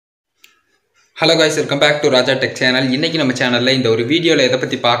Hello guys, welcome back to Raja Tech channel. இன்னைக்கு நம்ம சேனல்ல இந்த ஒரு வீடியோல எதை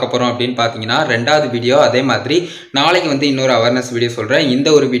பத்தி பார்க்க போறோம் அப்படினு பாத்தீங்கன்னா ரெண்டாவது வீடியோ அதே மாதிரி நாளைக்கு வந்து இன்னொரு அவேர்னஸ் வீடியோ சொல்றேன். இந்த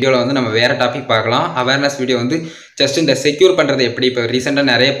ஒரு வீடியோல வந்து நம்ம வேற டாபிக் பார்க்கலாம். அவேர்னஸ் வீடியோ வந்து just இந்த செக்யூர் பண்றது எப்படி இப்ப ரீசன்ட்டா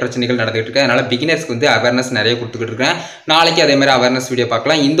நிறைய பிரச்சனைகள் நடந்துட்டு இருக்கு. அதனால பிகினர்ஸ்க்கு வந்து அவேர்னஸ் நிறைய கொடுத்துக்கிட்டு இருக்கேன். நாளைக்கு அதே மாதிரி அவேர்னஸ் வீடியோ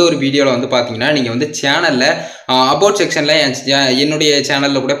பார்க்கலாம். இந்த ஒரு வீடியோல வந்து பாத்தீங்கன்னா நீங்க வந்து சேனல்ல அபௌட் செக்ஷன்ல என்னுடைய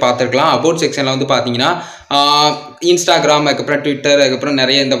சேனல்ல கூட பார்த்திருக்கலாம். அபௌட் செக்ஷன்ல வந்து பாத்தீங்கன்னா இன்ஸ்டாகிராம் அதுக்கப்புறம் ட்விட்டர் அதுக்கப்புறம்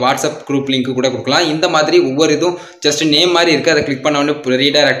நிறைய இந்த வாட்ஸ்அப் குரூப் லிங்க் கூட கொடுக்கலாம். இந்த மாதிரி ஒவ்வொரு இதுவும் ஜஸ்ட் நேம் மாதிரி இருக்குது. அதை கிளிக் பண்ண உடனே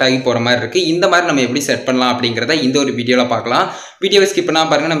ரீடைரக்ட் ஆகி போகிற மாதிரி இருக்குது. இந்த மாதிரி நம்ம எப்படி செட் பண்ணலாம் அப்படிங்கிறத இந்த ஒரு வீடியோவில் பார்க்கலாம். வீடியோவை ஸ்கிப் பண்ணால்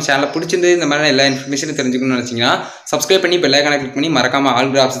பாருங்கள். நம்ம சேனலில் பிடிச்சிருந்து இந்த மாதிரி எல்லா இன்ஃபர்மேஷனும் தெரிஞ்சுக்கணும்னு நினச்சிங்கன்னா சப்ஸ்கிரைப் பண்ணி பெல் ஐகானை கிளிக் பண்ணி மறக்காமல்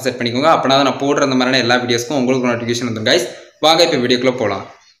ஆல் ஆப்ஷன் செட் பண்ணிக்கோங்க. அப்படின்னா நான் போடுற அந்த மாதிரியான எல்லா வீடியோஸ்க்கும் உங்களுக்கு நோட்டிஃபிகேஷன் வந்துடும். கைஸ் வாங்க இப்போ வீடியோக்குள்ளே போகலாம்.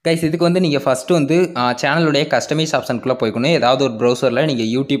 கைஸ் இதுக்கு வந்து நீங்கள் ஃபஸ்ட்டு வந்து சேனலுடைய கஸ்டமைஸ் ஆப்ஷனுக்குள்ளே போய்க்கணும். ஏதாவது ஒரு ப்ரௌசரில் நீங்கள்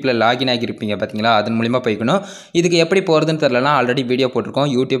யூடியூப்பில் லாகின் ஆகியிருப்பீங்க பார்த்தீங்களா, அதன் மூலிமா போய்க்கணும். இதுக்கு எப்படி போகிறதுன்னு தெரியலனா ஆல்ரெடி வீடியோ போட்டிருக்கோம்.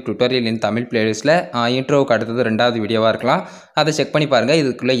 யூடியூப் டுட்டோரியல் இன் தமிழ் பிளேலிஸ்ட்டில் இன்ட்ரோவுக்கு அடுத்தது ரெண்டாவது வீடியோவாக இருக்கலாம். அதை செக் பண்ணி பாருங்கள்.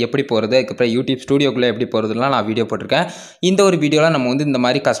 இதுக்குள்ளே எப்படி போகிறது அதுக்கப்புறம் யூடியூப் ஸ்டூடியோக்குள்ளே எப்படி போகிறதுலாம் நான் வீடியோ போட்டிருக்கேன். இந்த ஒரு வீடியோவில் நம்ம வந்து இந்த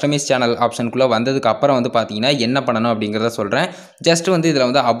மாதிரி கஸ்டமைஸ் சேனல் ஆப்ஷனுக்குள்ளே வந்ததுக்கு அப்புறம் வந்து பார்த்தீங்கன்னா என்ன பண்ணணும் அப்படிங்கிறத சொல்கிறேன். ஜஸ்ட் வந்து இதில்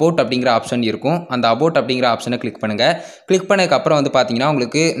வந்து அபௌட் அப்படிங்கிற ஆப்ஷன் இருக்கும். அந்த அபௌட் அப்படிங்கிற ஆப்ஷனை கிளிக் பண்ணுங்கள். கிளிக் பண்ணதுக்கப்புறம் வந்து பார்த்தீங்கன்னா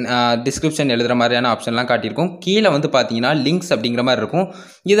உங்களுக்கு டிஸ்கிரிப்ஷன் எழுதுகிற மாதிரியான ஆப்ஷன்லாம் காட்டியிருக்கும். கீழே வந்து பார்த்தீங்கன்னா லிங்க்ஸ் அப்படிங்கிற மாதிரி இருக்கும்.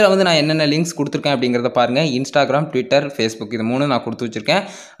 இதில் வந்து நான் என்னென்ன லிங்க்ஸ் கொடுத்துருக்கேன் அப்படிங்கிறத பாருங்கள். இன்ஸ்டாகிராம், ட்விட்டர், ஃபேஸ்புக் இது மூணு நான் கொடுத்து வச்சுருக்கேன்.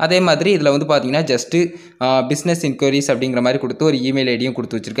 அதே மாதிரி இதில் வந்து பார்த்தீங்கன்னா ஜஸ்ட்டு பிஸ்னஸ் இன்கொயரிஸ் அப்படிங்கிற மாதிரி கொடுத்து ஒரு இமெயில் ஐடியும்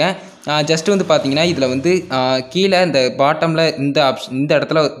கொடுத்து வச்சுருக்கேன். ஜஸ்ட்டு வந்து பார்த்தீங்கன்னா இதில் வந்து கீழே இந்த பாட்டமில் இந்த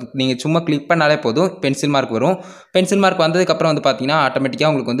இடத்துல நீங்கள் சும்மா கிளிக் பண்ணாலே போதும் பென்சில் மார்க் வரும். பென்சில் மார்க் வந்ததுக்கப்புறம் வந்து பார்த்தீங்கன்னா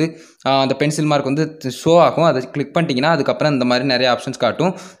ஆட்டோமேட்டிக்காக உங்களுக்கு வந்து அந்த பென்சில் மார்க் வந்து ஷோ ஆகும். அதை கிளிக் பண்ணிட்டீங்கன்னா அதுக்கப்புறம் இந்த மாதிரி நிறைய ஆப்ஷன்ஸ்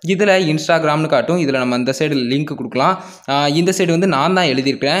காட்டும். இதில் இன்ஸ்டாகிராம்னு காட்டும். இதில் நம்ம இந்த சைடு லிங்க் கொடுக்கலாம். இந்த சைடு வந்து நான் தான்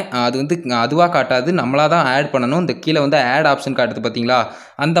எழுதியிருக்கிறேன். அது வந்து அதுவாக காட்டாது, நம்மளாக தான் ஆட் பண்ணணும். இந்த கீழே வந்து ஆட் ஆப்ஷன் காட்டுது பார்த்தீங்களா,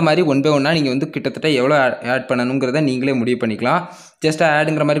 அந்த மாதிரி ஒன் பை ஒன்னாக நீங்கள் வந்து கிட்டத்தட்ட எவ்வளோ ஆட் பண்ணணுங்கிறத நீங்களே முடிவு பண்ணிக்கலாம். ஜஸ்ட்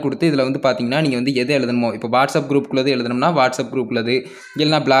ஆடுங்கிற மாதிரி கொடுத்து இதில் வந்து பார்த்தீங்கன்னா நீங்கள் வந்து எது எழுதணுமோ, இப்போ வாட்ஸ்அப் குரூப்புக்குள்ளது எழுதணும்னா வாட்ஸ்அப் குரூப்புக்குள்ளது,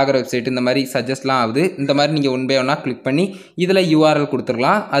 இல்லைனா பிளாகர் வெப்சைட் இந்த மாதிரி சஜஸ்ட்லாம் ஆகுது. இந்த மாதிரி நீங்கள் ஒன் பை ஒன்னாக கிளிக் பண்ணி இதில் URL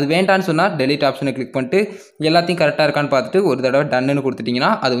கொடுத்துடலாம். அது வேண்டான்னு சொன்னால் டெலிட் ஆப்ஷனை கிளிக் பண்ணிட்டு எல்லாத்தையும் கரெக்டாக இருக்கான்னு பார்த்துட்டு ஒரு தடவை டன்னு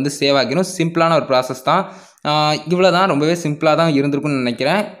கொடுத்துட்டிங்கன்னா அது வந்து சேவ் ஆகிடும். சிம்பிளான ஒரு ப்ராசஸ் தான். இவ்வளோ தான், ரொம்பவே சிம்பிளாக தான் இருந்திருக்கும்னு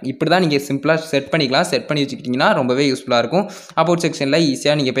நினைக்கிறேன். இப்படி தான் நீங்கள் சிம்பிளாக செட் பண்ணிக்கலாம். செட் பண்ணி வச்சுக்கிட்டிங்கன்னா ரொம்பவே யூஸ்ஃபுல்லாக இருக்கும். அபௌட் செக்ஷனில்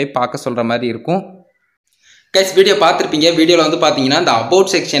ஈஸியாக நீங்கள் போய் பார்க்க சொல்கிற மாதிரி இருக்கும். கைஸ் வீடியோ பார்த்துருப்பீங்க. வீடியோவில் வந்து பார்த்தீங்கன்னா இந்த அபௌட்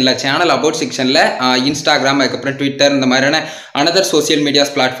செக்ஷனில் சேனல் அபௌட் செக்ஷனில் இன்ஸ்டாகிராம் அதுக்கப்புறம் ட்விட்டர் இந்த மாதிரியான அனதர் சோசியல்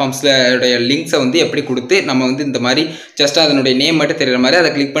மீடியாஸ் பிளாட்ஃபார்ம்ஸோடைய லிங்க்ஸை வந்து எப்படி கொடுத்து நம்ம வந்து இந்த மாதிரி ஜஸ்ட் அதனுடைய நேம் மட்டும் தெரிகிற மாதிரி அதை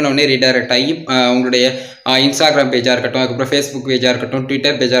கிளிக் பண்ண உடனே ரீடைரக்ட் ஆகி உங்களுடைய இன்ஸ்டாகிராம் பேஜாக இருக்கட்டும் அதுக்கப்புறம் ஃபேஸ்புக் பேஜாக இருக்கட்டும்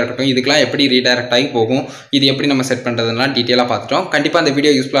ட்விட்டர் பேஜாக இருக்கட்டும் இதுக்கெல்லாம் எப்படி ரீடைரக்ட் ஆகி போகும், இது எப்படி நம்ம செட் பண்ணுறதுலாம் டீட்டெயிலாக பார்த்துட்டோம். கண்டிப்பாக அந்த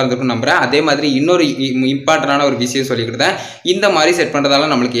வீடியோ யூஸ்ஃபுல்லாக இருந்திருக்கும் நம்புகிறேன். அதே மாதிரி இன்னொரு இம்பார்ட்டண்டான ஒரு விஷயம் சொல்லிக்கிட்டேன். இந்த மாதிரி செட் பண்ணுறதால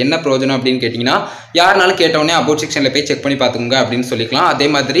நம்மளுக்கு என்ன பிரயோஜனம் அப்படின்னு கேட்டிங்கன்னா, யாருனாலும் கேட்டவுடனே அபௌட் செக்ஷனில் போய் செக் பண்ணி பார்த்துக்கோங்க அப்படின்னு சொல்லிக்கலாம். அதே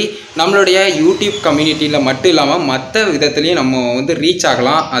மாதிரி நம்மளுடைய யூடியூப் கம்யூனிட்டியில் மட்டும் இல்லாமல் மற்ற விதத்துலையும் நம்ம வந்து ரீச்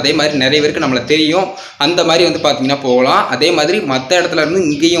ஆகலாம். அதே மாதிரி நிறைய பேருக்கு நம்மளை தெரியும், அந்த மாதிரி வந்து பார்த்தீங்கன்னா போகலாம். அதே மாதிரி மற்ற இடத்துல இருந்து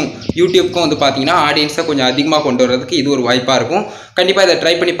இங்கேயும் யூடியூப்க்கும் வந்து பார்த்தீங்கன்னா ஆடியன்ஸை கொஞ்சம் அதிகமாக கொண்டு வரதுக்கு இது ஒரு வாய்ப்பாக இருக்கும். கண்டிப்பாக இதை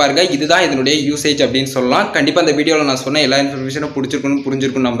ட்ரை பண்ணி பாருங்கள். இதுதான் இதனுடைய யூசேஜ் அப்படின்னு சொல்லலாம். கண்டிப்பாக இந்த வீடியோவில் நான் சொன்ன எல்லா இன்ஃபர்மேஷனும்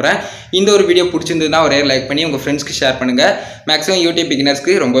புரிஞ்சிருக்குன்னு நம்புகிறேன். இந்த ஒரு வீடியோ பிடிச்சிருந்ததுன்னா ஒரே லைக் பண்ணி உங்கள் ஃப்ரெண்ட்ஸ்க்கு ஷேர் பண்ணுங்கள். மேக்ஸிமம் யூடியூப்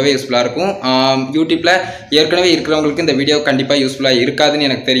பிகினர்ஸ்க்கு ரொம்பவே யூஸ்ஃபுல்லாக இருக்கும். யூடியூப்பில் ஏற்கனவே இருக்கிறவங்களுக்கு இந்த வீடியோ கண்டிப்பாக யூஸ்ஃபுல்லாக இருக்காதுன்னு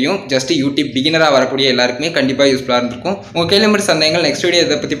எனக்கு தெரியும். ஜஸ்ட் யூடியூப் பிகினராக வரக்கூடிய எல்லாருக்குமே கண்டிப்பாக யூஸ்ஃபுல்லாக இருந்திருக்கும். உங்கள் கேள்வி மாதிரி சந்தேகங்கள் நெக்ஸ்ட் வீடியோ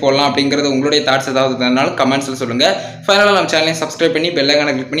இதை பற்றி போடலாம் அப்படிங்கிறது உங்களுடைய தாட்ஸ் ஏதாவது இருந்தாலும் கமெண்ட்ஸில் சொல்லுங்கள். ஃபைனலாக நம்ம சேனலை சப்ஸ்கிரைப் பண்ணி பெல்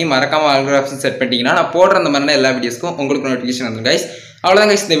ஐகானை கிளிக் பண்ணி மறக்காமல் ஆல் ஆப்ஷன் செட் பண்ணிட்டீங்கன்னா நான் போடுற அந்த மாதிரியான எல்லா வீடியோஸ்க்கும் உங்களுக்கு நோட்டிஃபிகேஷன் வந்துடும். கைஸ்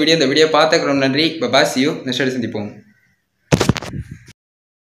அவ்வளோதான் கைஸ் இந்த வீடியோ பார்த்துக்கிறோம். நன்றி. பாய். See you. நெக்ஸ்ட் வீடியோ சந்திப்போம்.